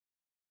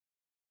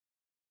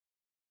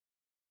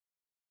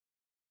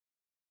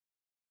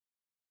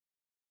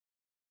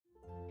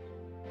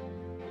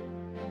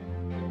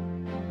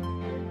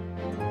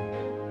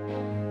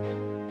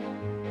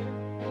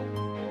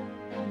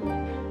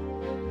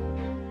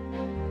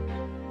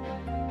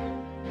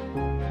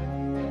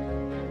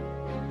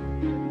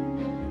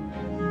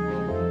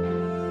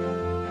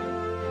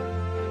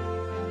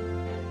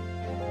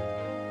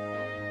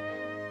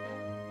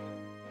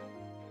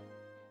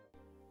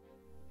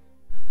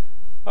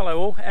Hello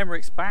all,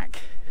 mrix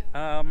back,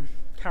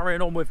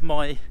 carrying on with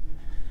my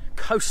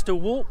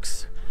coastal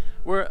walks.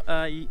 We're at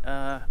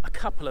a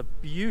couple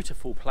of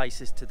beautiful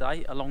places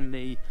today along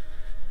the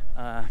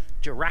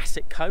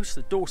Jurassic Coast,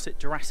 the Dorset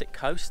Jurassic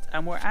Coast,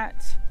 and we're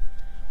at,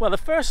 well, the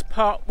first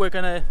part we're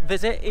going to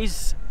visit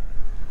is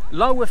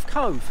Lulworth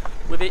Cove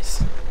with its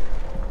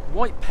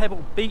white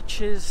pebble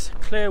beaches,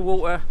 clear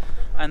water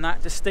and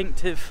that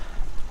distinctive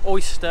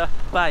oyster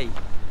bay,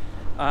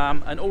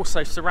 and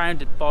also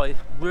surrounded by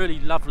really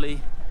lovely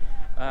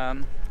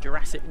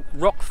Jurassic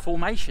rock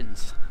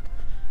formations.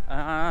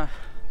 Then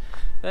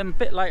a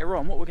bit later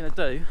on, what we're going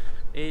to do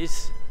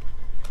is,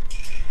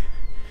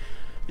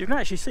 you can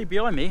actually see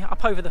behind me,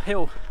 up over the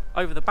hill,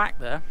 over the back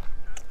there,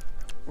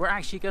 we're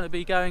actually going to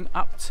be going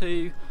up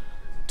to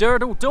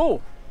Durdle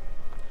Door,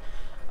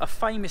 a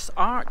famous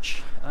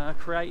arch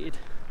created,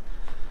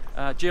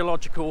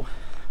 geological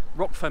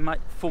rock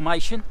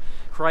formation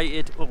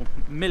created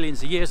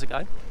millions of years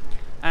ago,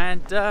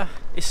 and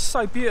it's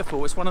so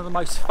beautiful. It's one of the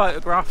most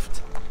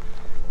photographed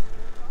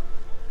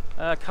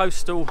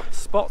coastal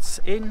spots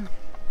in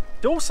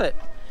Dorset,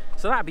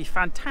 so that'd be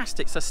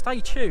fantastic, so stay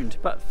tuned.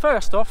 But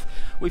first off,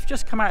 we've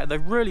just come out of the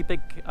really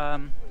big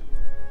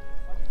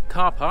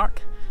car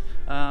park,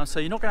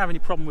 so you're not going to have any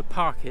problem with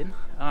parking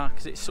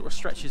because it sort of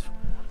stretches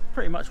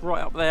pretty much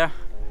right up there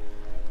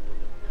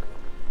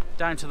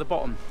down to the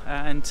bottom.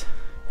 And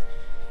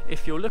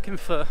if you're looking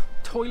for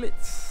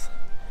toilets,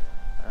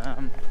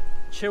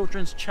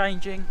 children's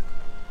changing,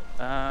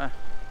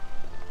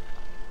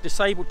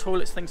 disabled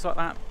toilets, things like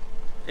that,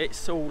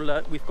 it's all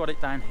we've got it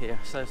down here,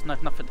 so there's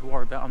nothing to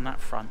worry about on that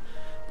front.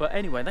 But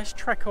anyway, let's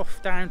trek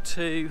off down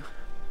to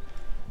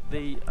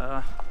the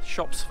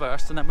shops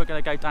first, and then we're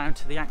going to go down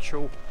to the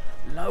actual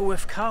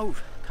Lulworth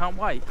Cove. Can't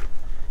wait.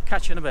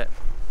 Catch you in a bit.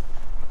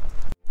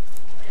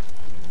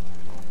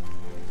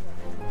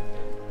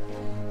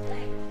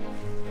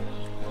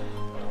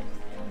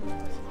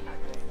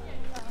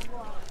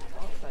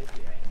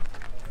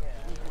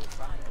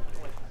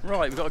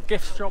 Right, we've got a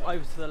gift shop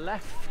over to the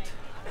left,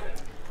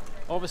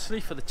 obviously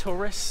for the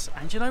tourists,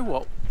 and you know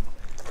what?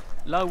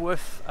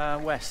 Lulworth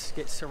West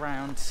gets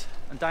around,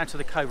 and down to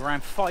the cove,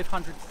 around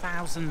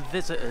 500,000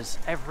 visitors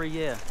every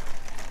year.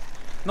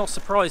 Not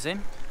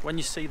surprising when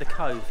you see the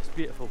cove, it's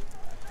beautiful.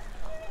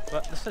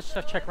 But let's just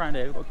check around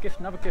here. We've got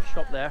another gift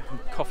shop there,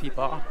 coffee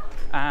bar,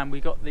 and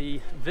we got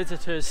the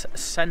visitors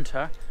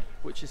centre,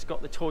 which has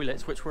got the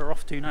toilets, which we're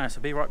off to now,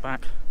 so be right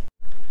back.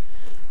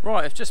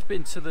 Right, we've just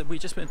been to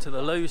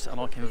the loos, and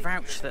I can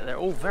vouch that they're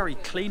all very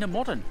clean and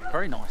modern,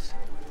 very nice.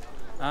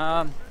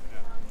 Right,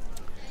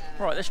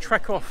 let's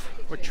trek off.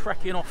 We're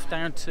trekking off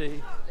down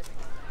to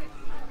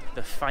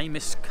the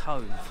famous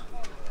cove.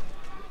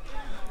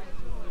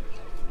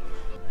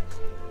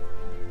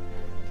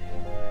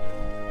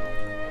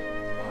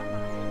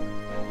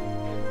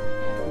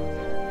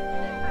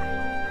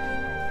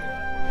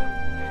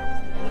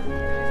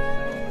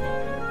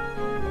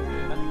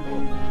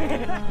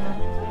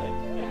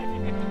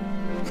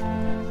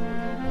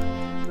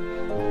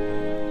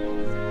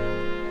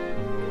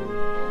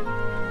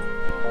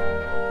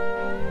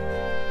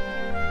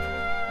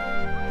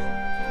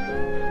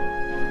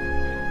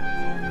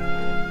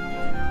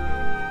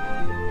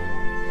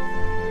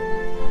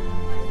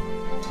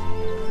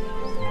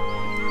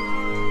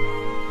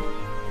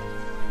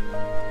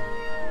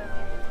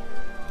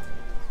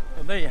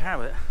 There you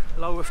have it,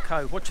 Lulworth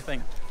Cove. What do you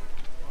think?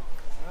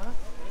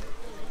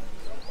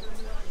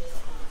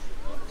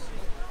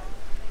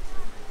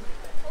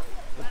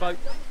 The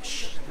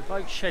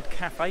boat shed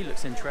cafe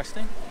looks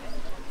interesting.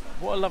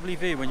 What a lovely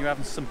view when you're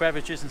having some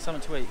beverages and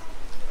something to eat.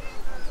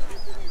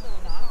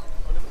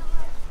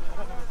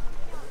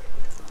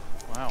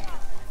 Wow.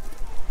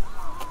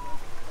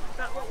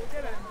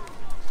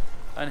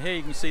 And here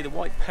you can see the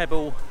white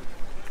pebble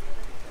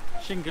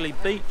shingly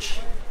beach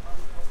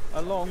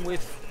along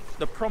with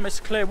the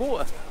promised clear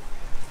water.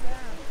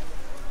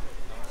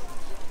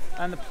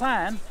 And the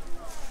plan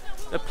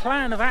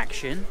of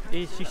action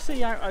is, you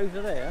see out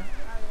over there,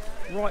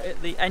 right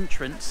at the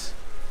entrance,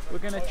 we're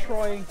going to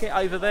try and get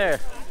over there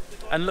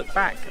and look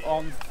back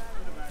on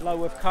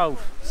Lulworth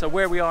Cove. So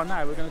where we are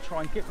now, we're going to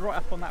try and get right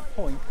up on that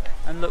point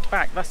and look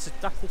back. That's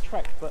the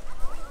trek, but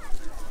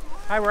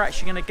how we're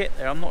actually going to get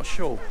there, I'm not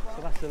sure.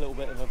 So that's a little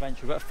bit of an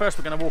adventure. But first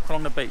we're going to walk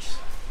along the beach.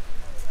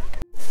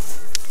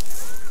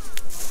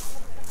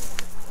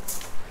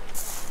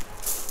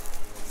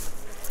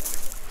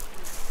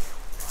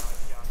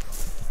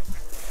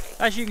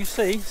 As you can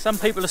see, some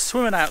people are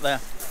swimming out there,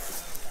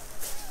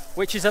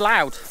 which is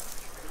allowed.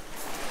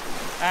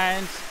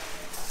 And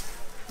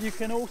you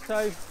can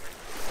also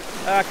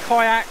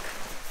kayak,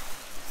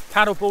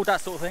 paddleboard,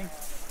 that sort of thing,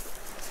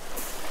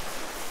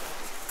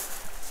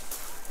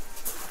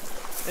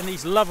 in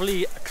these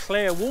lovely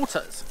clear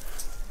waters.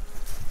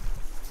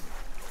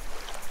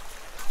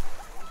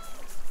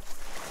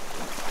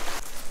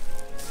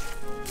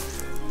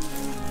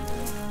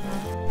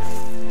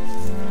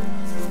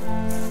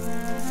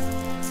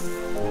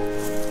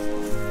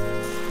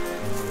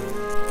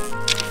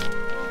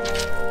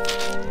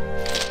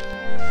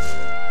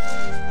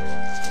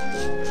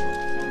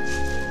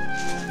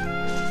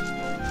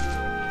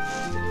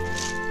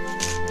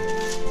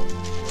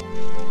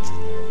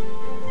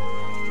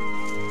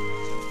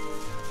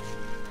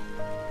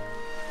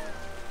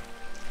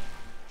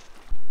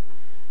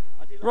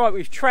 Right,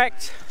 we've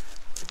trekked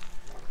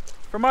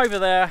from over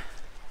there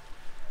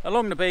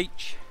along the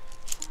beach,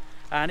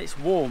 and it's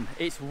warm.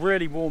 It's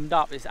really warmed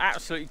up. It's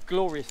absolutely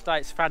glorious day.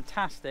 It's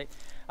fantastic.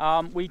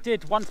 We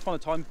did once upon a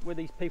time with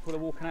these people that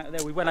are walking out of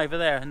there. We went over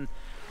there and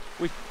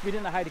we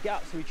didn't know how to get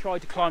up, so we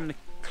tried to climb the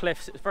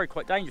cliffs. It was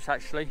quite dangerous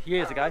actually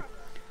years ago.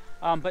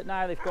 But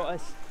now they've got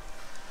us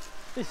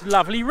this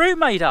lovely route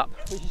made up,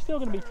 which is still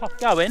going to be tough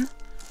going.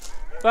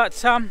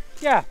 But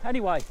yeah,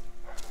 anyway,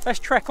 let's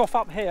trek off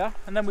up here,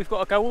 and then we've got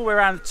to go all the way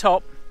around the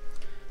top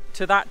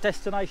to that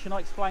destination I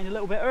explained a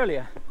little bit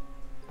earlier.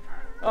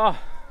 Oh,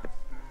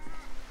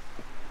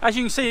 as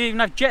you can see, they even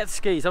have jet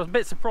skis. I was a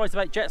bit surprised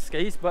about jet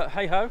skis, but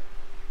hey ho,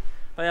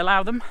 they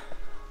allow them.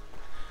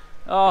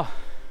 Oh,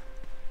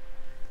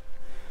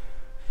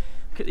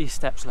 look at these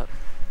steps, look.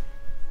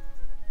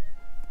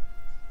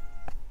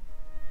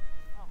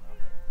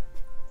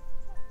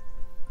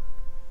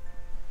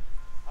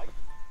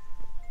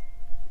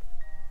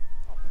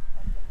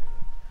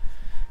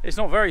 It's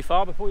not very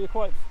far before you're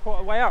quite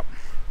a way up.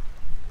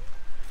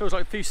 Feels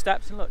like a few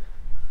steps, and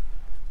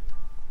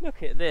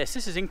look at this.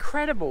 This is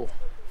incredible.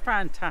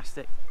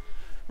 Fantastic.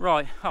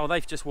 Right, oh,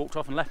 they've just walked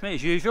off and left me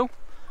as usual.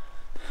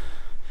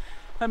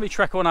 Let me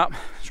trek on up,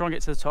 try and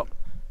get to the top.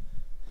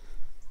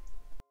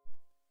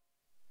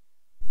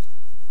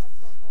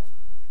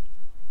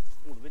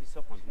 All the really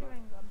soft ones.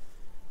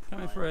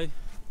 Coming through.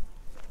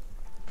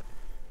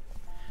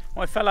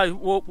 My fellow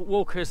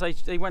walkers,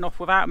 they went off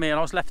without me, and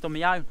I was left on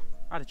my own.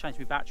 I had to change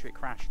my battery, it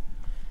crashed.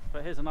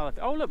 But here's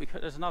another, oh look,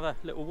 there's another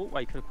little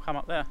walkway, could have come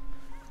up there.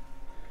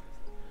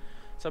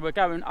 So we're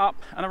going up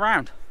and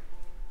around.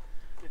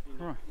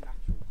 Right.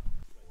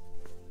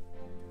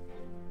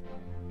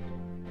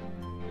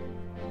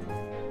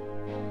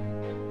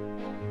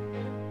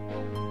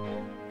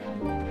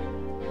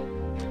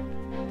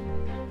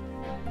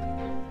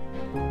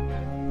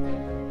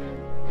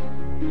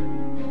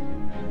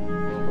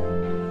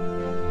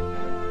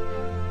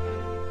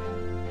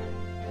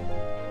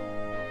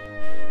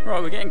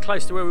 Right, we're getting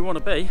close to where we want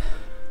to be.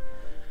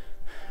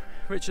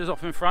 Richard's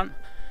off in front,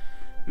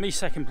 me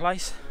second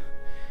place,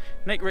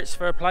 Nick Ritz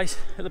third place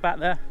at the back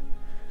there.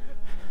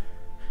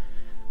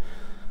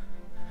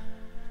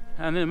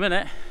 And in a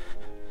minute,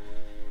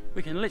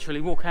 we can literally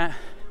walk out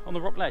on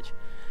the rock ledge.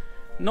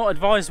 Not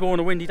advisable on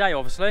a windy day,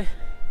 obviously,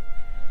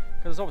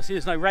 because obviously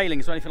there's no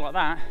railings or anything like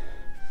that.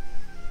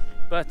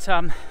 But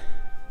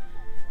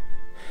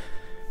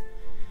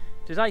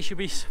today should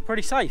be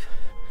pretty safe.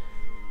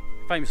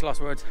 Famous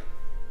last words.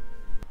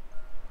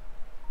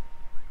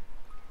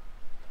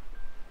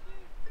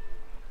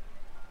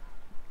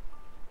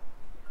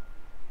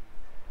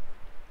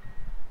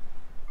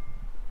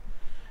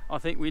 I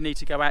think we need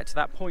to go out to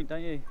that point,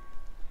 don't you?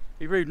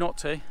 Be rude not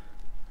to.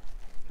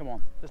 Come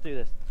on, let's do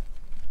this.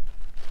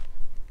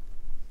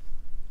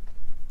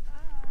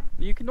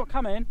 You cannot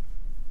come in.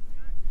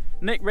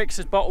 Nick Ricks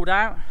has bottled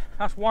out.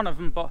 That's one of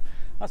them, but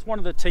that's one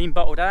of the team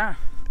bottled out.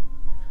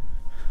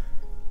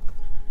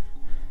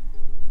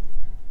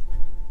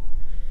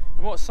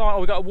 And what sign? Oh,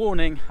 we've got a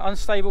warning: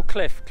 unstable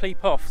cliff,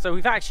 keep off. So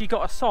we've actually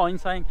got a sign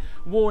saying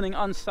warning,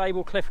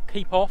 unstable cliff,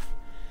 keep off.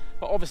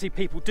 But obviously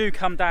people do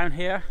come down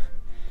here,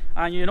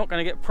 and you're not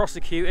going to get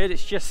prosecuted.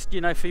 It's just, you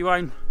know, for your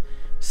own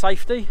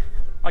safety,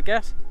 I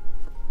guess.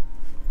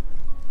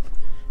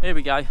 Here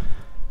we go.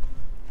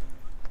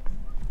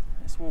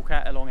 Let's walk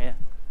out along here.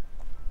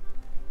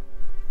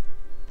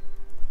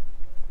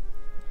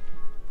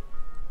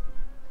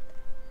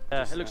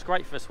 Yeah, it looks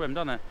great for a swim,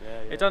 doesn't it?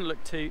 Yeah, yeah. It doesn't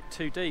look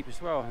too deep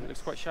as well. It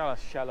looks quite shallow.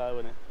 It's shallow,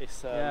 and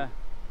it's yeah.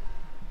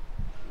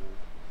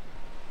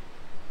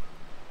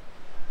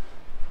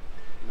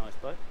 Nice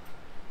boat.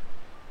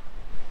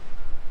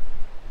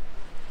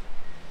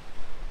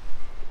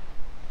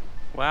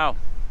 Wow,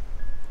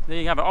 there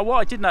you have it. Oh, what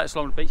I did notice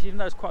along the beach, even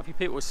though there's quite a few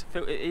people,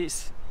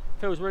 it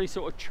feels really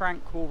sort of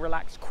tranquil,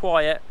 relaxed,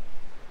 quiet.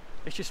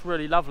 It's just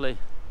really lovely,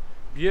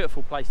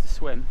 beautiful place to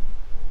swim.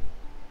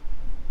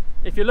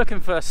 If you're looking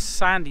for a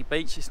sandy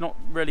beach, it's not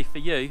really for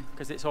you,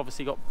 because it's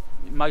obviously got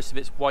most of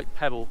it's white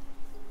pebble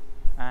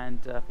and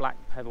black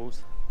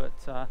pebbles.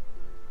 But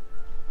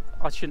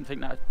I shouldn't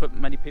think that would put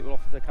many people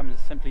off if they're coming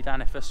simply down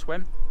there for a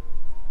swim.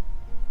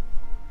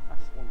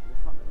 That's Swanage,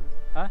 isn't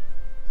it? Huh?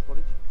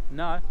 Swanage?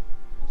 No.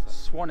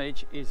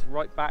 Swanage is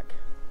right back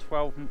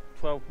 12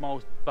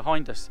 miles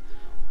behind us,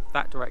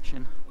 that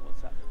direction.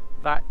 What's that?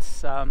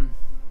 That's I'm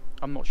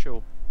not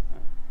sure,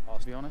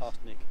 to be honest. Ask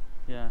Nick.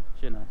 Yeah,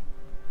 you know.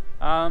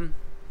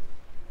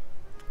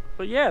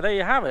 But yeah, there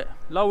you have it.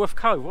 Lulworth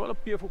Cove. What a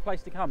beautiful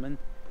place to come, and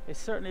it's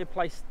certainly a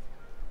place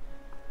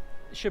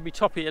that should be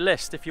top of your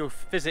list if you're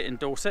visiting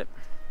Dorset,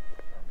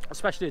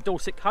 especially the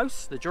Dorset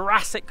coast, the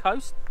Jurassic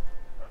Coast.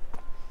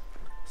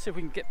 See if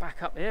we can get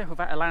back up here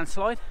without a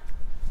landslide.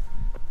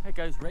 There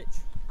goes Rich.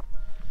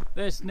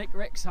 There's Nick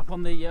Ricks up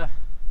on the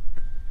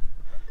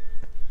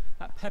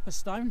that pepper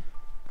stone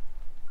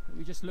that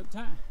we just looked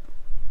at.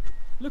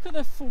 Look at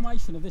the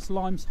formation of this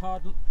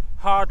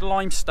hard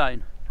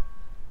limestone.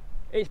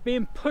 It's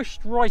being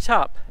pushed right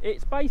up.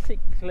 It's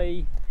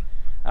basically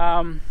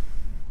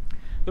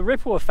the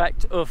ripple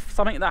effect of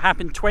something that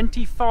happened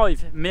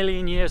 25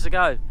 million years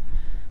ago.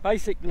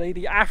 Basically,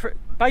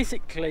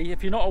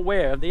 if you're not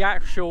aware, the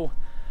actual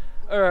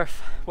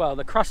Earth, well,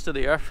 the crust of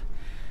the Earth,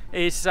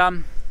 is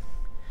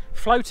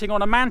floating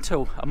on a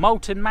mantle, a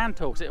molten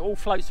mantle. So it all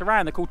floats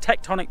around. They're called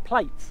tectonic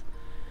plates.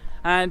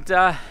 And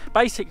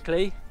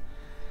basically,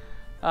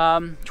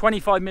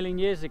 25 million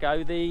years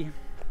ago, the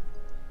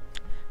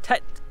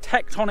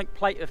tectonic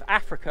plate of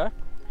Africa,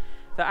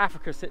 that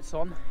Africa sits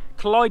on,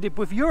 collided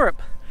with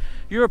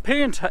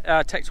European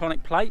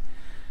tectonic plate,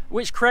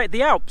 which created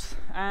the Alps.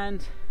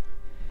 And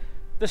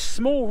the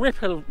small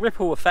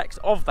ripple effects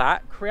of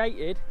that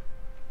created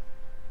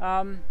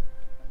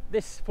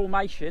this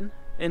formation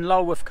in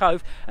Lulworth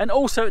Cove, and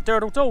also at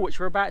Durdle Door, which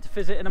we're about to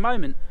visit in a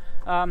moment.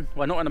 Well,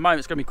 not in a moment,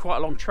 it's going to be quite a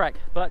long trek,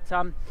 but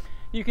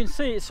you can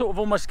see it's sort of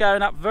almost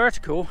going up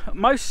vertical.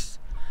 Most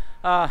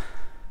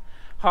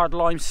hard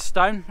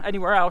limestone,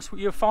 anywhere else, what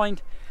you'll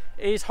find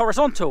is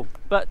horizontal,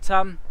 but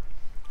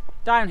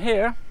down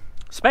here,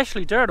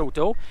 especially Durdle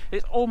Door,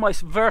 it's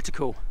almost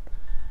vertical.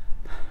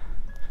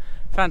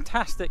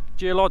 Fantastic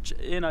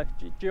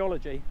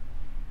geology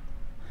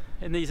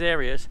in these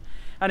areas,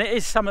 and it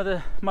is some of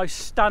the most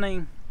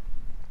stunning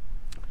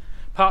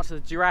parts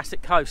of the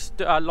Jurassic Coast,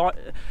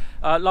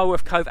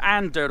 Lulworth Cove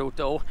and Durdle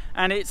Door,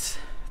 and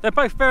they're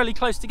both fairly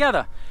close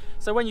together.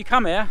 So when you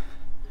come here,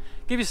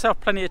 give yourself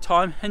plenty of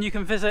time, and you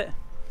can visit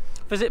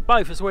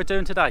both as we're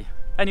doing today.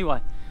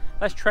 Anyway,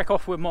 let's trek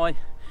off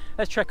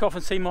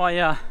and see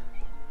my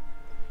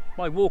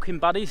my walking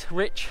buddies,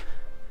 Rich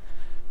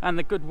and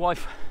the good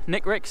wife,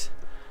 mrix,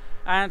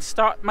 and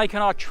start making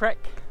our trek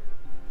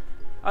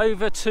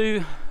over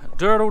to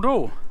Durdle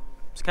Door.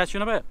 So catch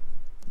you in a bit.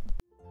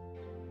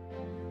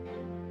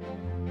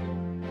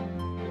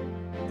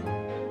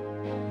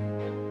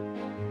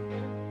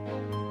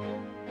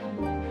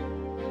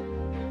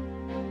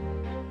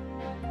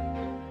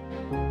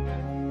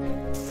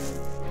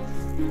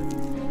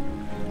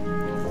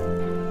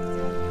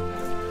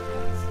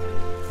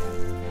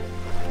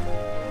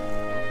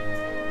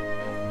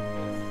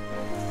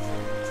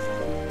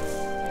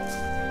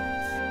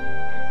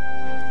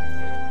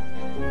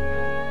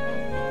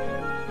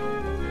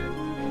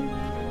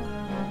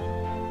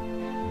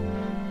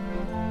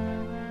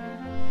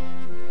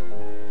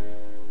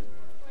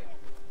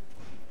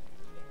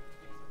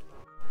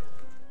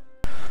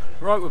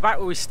 Right, we're back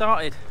where we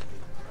started,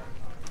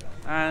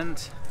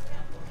 and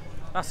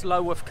that's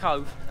Lulworth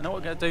Cove. And what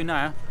we're going to do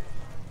now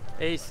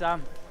is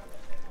that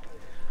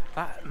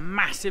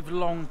massive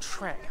long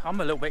trek. I'm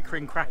a little bit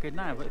cream-crackered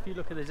now, but if you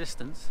look at the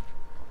distance,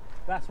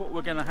 that's what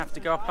we're going to have to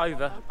go up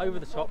over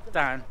the top,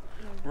 down,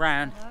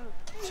 round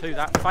to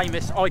that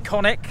famous,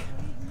 iconic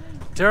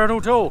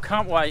Durdle Door.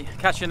 Can't wait.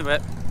 Catch you in a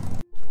bit.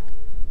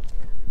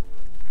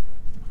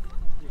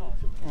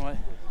 Right.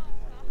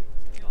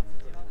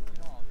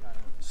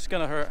 It's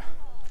going to hurt.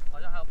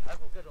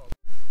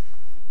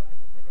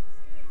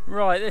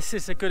 Right, this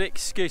is a good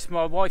excuse.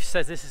 My wife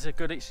says this is a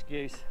good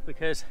excuse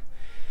because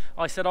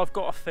I said I've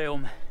got to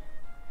film.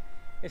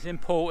 It's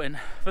important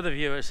for the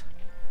viewers.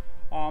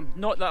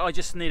 Not that I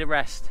just need a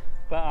rest,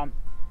 but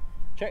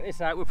check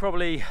this out. We're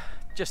probably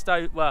just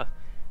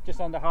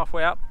under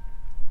halfway up,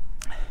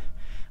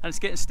 and it's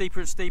getting steeper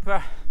and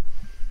steeper,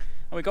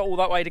 and we've got all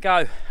that way to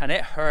go, and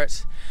it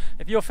hurts.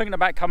 If you're thinking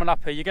about coming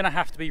up here, you're going to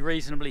have to be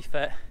reasonably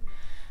fit.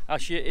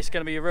 It's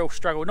going to be a real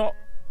struggle, not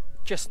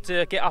just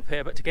to get up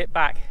here, but to get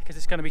back, because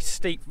it's going to be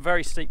steep,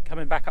 very steep,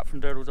 coming back up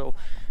from Durdle Door,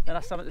 and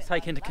that's something to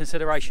take into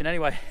consideration.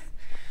 Anyway,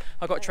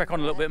 I've got to trek on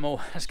a little bit more.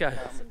 Let's go.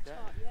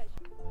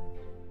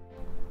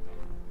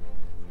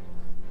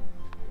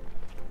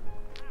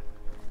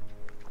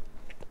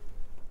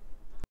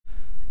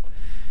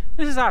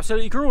 This is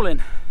absolutely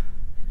grueling.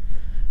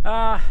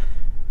 I've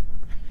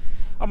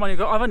only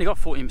got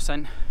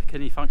 14%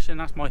 kidney function.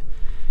 That's my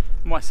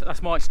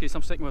excuse.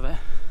 I'm sticking with it.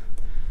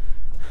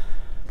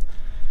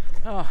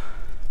 Oh,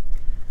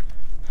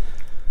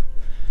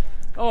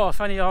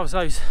 if only I was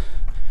those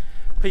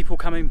people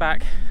coming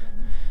back,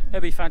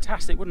 it'd be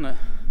fantastic, wouldn't it?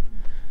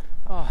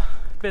 Oh,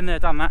 been there,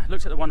 done that.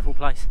 Looked at the wonderful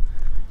place.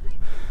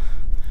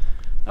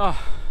 Oh,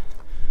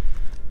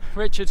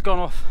 Richard's gone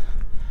off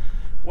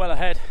well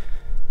ahead.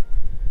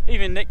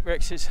 Even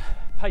mrix is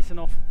pacing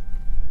off.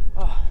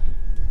 Oh,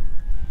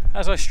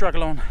 as I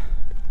struggle on.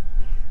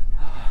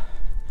 Oh,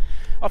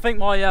 I think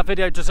my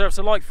video deserves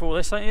a like for all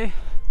this, don't you?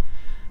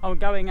 I'm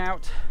going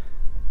out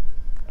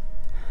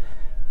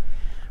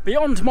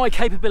beyond my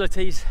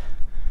capabilities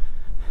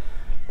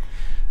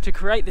to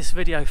create this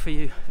video for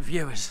you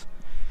viewers,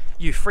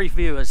 you free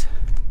viewers.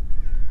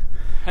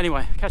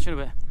 Anyway, catch you in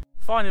a bit.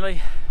 Finally,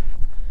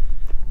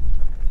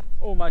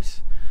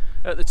 almost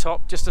at the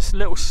top, just a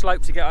little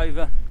slope to get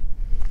over,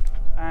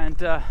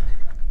 and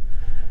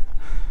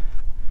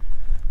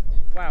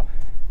wow,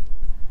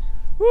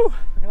 woo,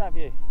 look at that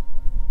view.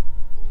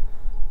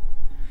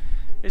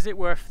 Is it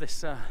worth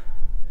this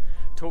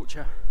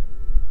torture?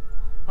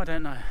 I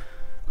don't know.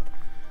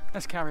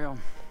 Let's carry on.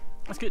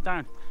 Let's get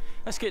down.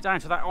 Let's get down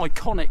to that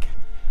iconic,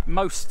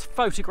 most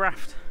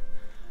photographed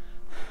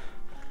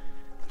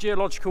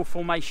geological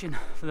formation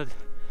for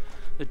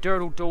the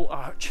Durdle Door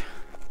arch.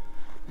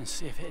 Let's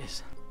see if it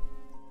is.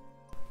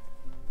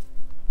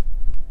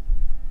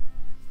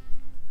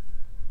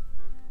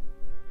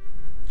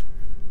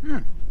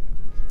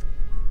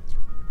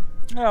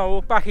 Oh,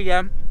 we're back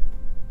again.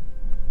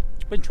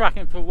 Been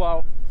tracking for a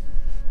while.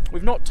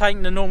 We've not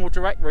taken the normal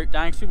direct route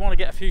down because we want to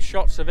get a few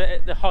shots of it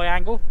at the high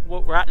angle,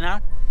 what we're at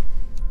now.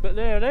 But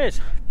there it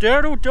is,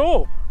 Durdle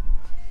Door.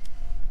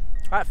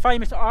 That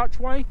famous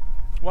archway,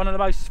 one of the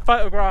most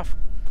photographed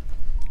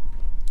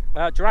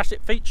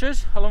Jurassic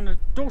features along the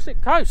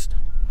Dorset coast.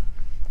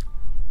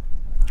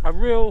 A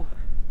real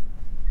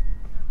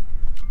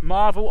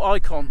marvel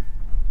icon.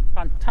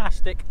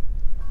 Fantastic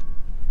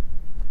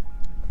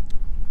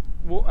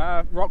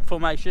rock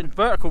formation,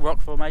 vertical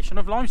rock formation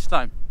of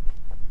limestone.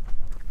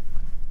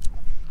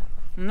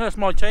 And there's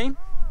my team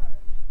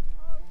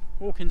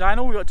walking down.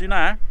 All we've got to do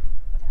now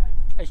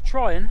is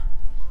try and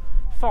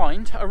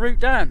find a route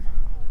down.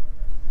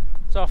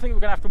 So I think we're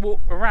going to have to walk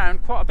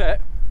around quite a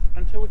bit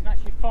until we can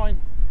actually find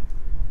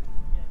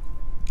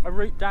a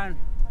route down.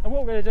 And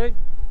what we're going to do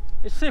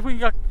is see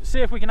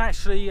if we can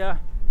actually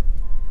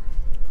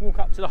walk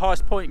up to the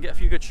highest point and get a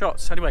few good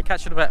shots. Anyway,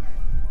 catch you in a bit.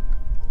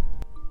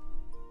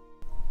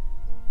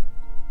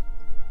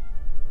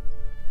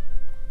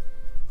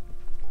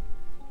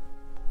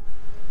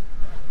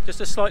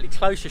 Just a slightly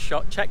closer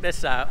shot, check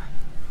this out.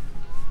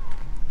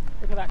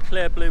 Look at that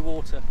clear blue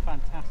water,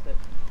 fantastic.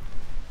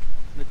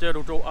 The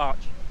Durdle Door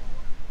arch.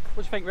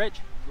 What do you think, Rich?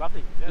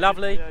 Lovely. Yeah,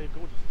 lovely. Yeah,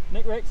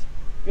 gorgeous. mrix,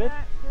 good?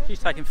 Yeah, good. She's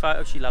taking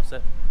photos, she loves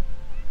it.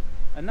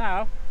 And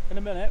now, in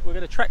a minute, we're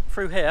going to trek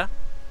through here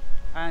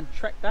and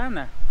trek down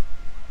there.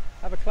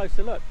 Have a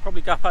closer look,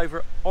 probably go up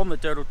over on the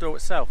Durdle Door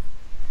itself.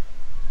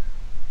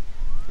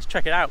 Let's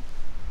check it out.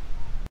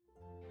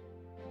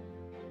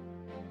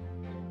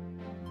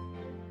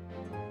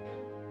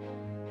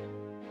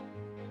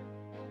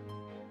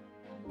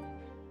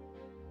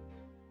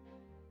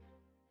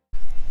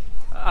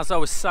 As I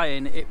was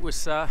saying, it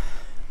was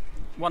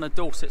one of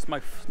Dorset's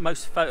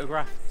most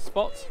photographed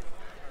spots,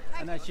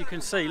 and as you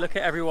can see, look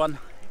at everyone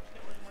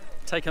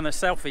taking their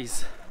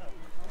selfies.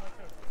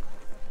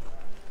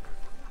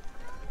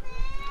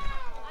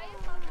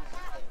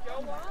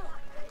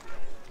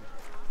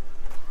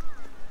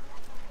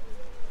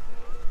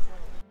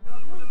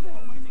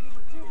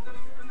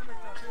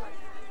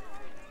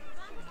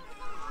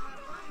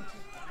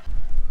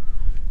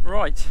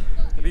 Right,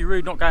 it'd be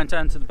rude not going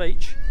down to the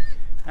beach.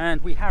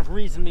 And we have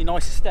reasonably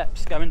nice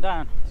steps going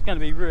down. It's going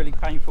to be really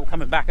painful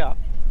coming back up.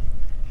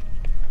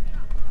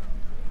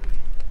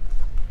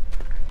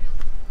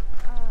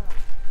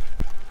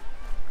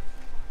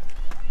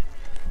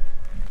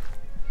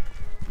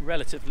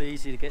 Relatively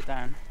easy to get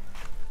down.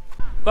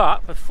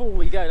 But before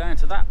we go down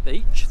to that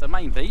beach, the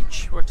main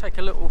beach, we'll take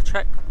a little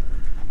trek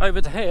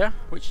over to here,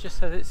 which just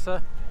says it's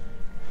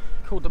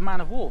called the Man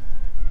of War.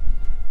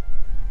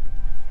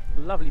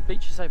 Lovely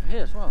beaches over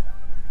here as well.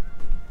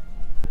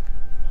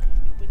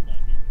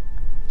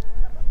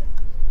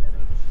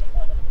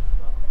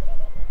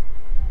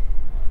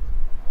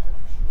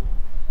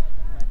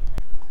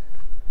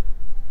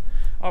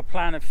 Our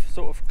plan of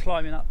sort of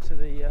climbing up to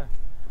the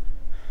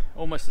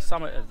almost the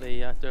summit of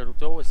the Durdle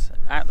Door is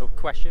out of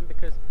question,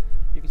 because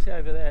you can see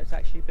over there it's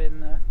actually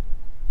been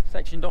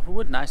sectioned off of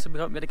wood now, so we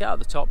won't be able to get up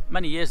the top.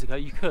 Many years ago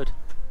you could,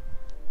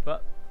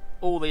 but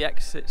all the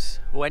exits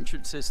or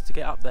entrances to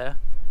get up there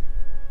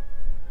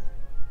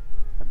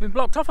have been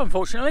blocked off,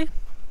 unfortunately.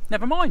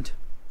 Never mind,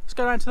 let's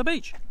go down to the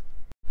beach.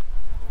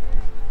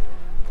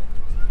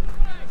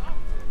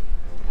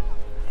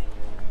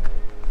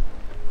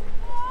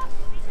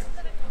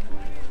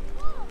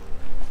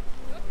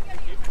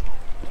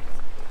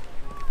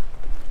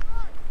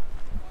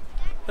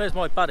 There's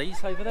my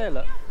buddies over there,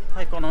 look.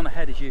 They've gone on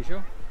ahead as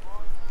usual.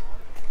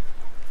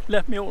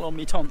 Left me all on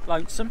me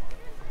lonesome.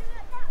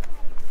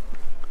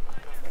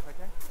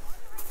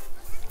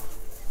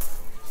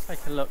 Let's take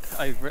a look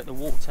over at the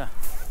water.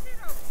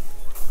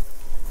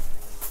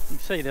 You can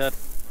see the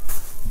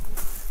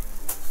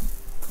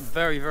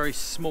very, very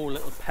small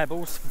little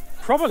pebbles.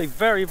 Probably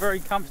very, very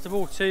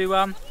comfortable to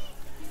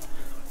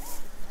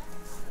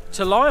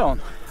lie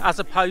on, as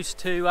opposed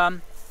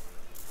to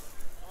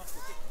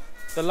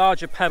the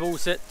larger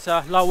pebbles at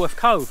Lulworth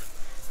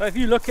Cove. But if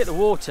you look at the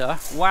water,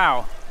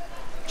 wow,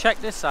 check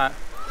this out.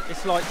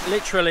 It's like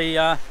literally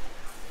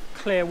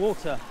clear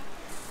water.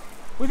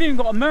 We've even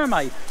got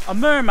a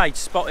mermaid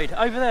spotted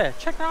over there.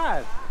 Check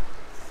that out.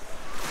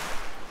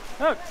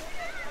 Look,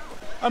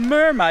 a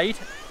mermaid.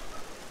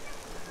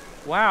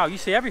 Wow, you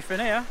see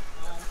everything here.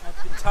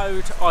 I've been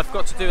told I've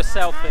got to do a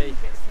selfie.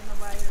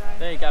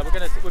 There you go.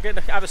 We're going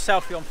to have a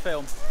selfie on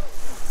film.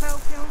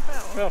 Selfie on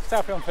film? Well,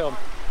 selfie on film.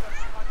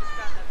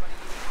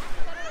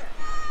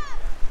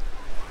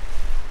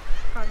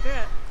 Can't do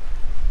it.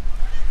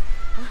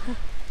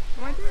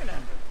 Am I doing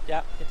it?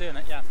 Yeah, you're doing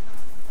it, yeah.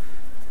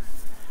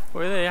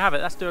 Well, there you have it,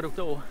 that's Durdle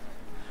Door.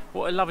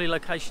 What a lovely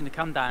location to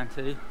come down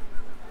to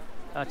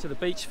the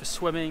beach for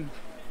swimming,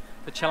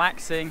 for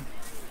chillaxing,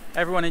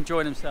 everyone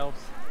enjoying themselves.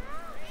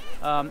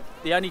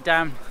 The only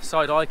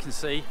downside I can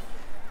see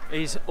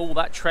is all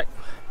that trek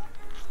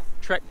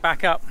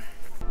back up.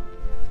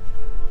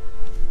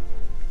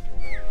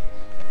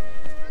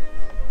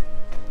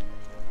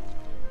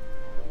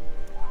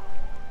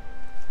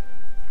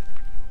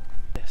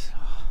 Yes.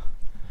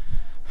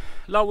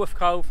 Lulworth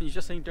Cove, and you've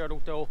just seen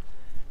Durdle Door.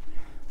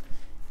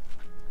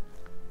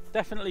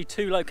 Definitely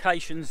two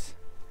locations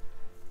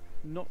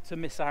not to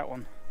miss out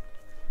on.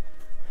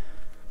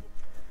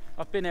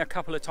 I've been here a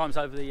couple of times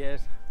over the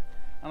years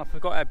and I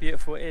forgot how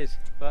beautiful it is,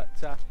 but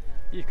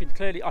you can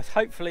clearly,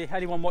 hopefully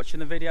anyone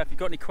watching the video, if you've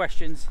got any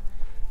questions,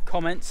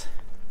 comments,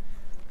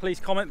 please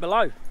comment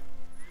below,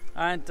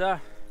 and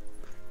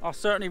I'll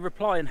certainly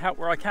reply and help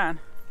where I can.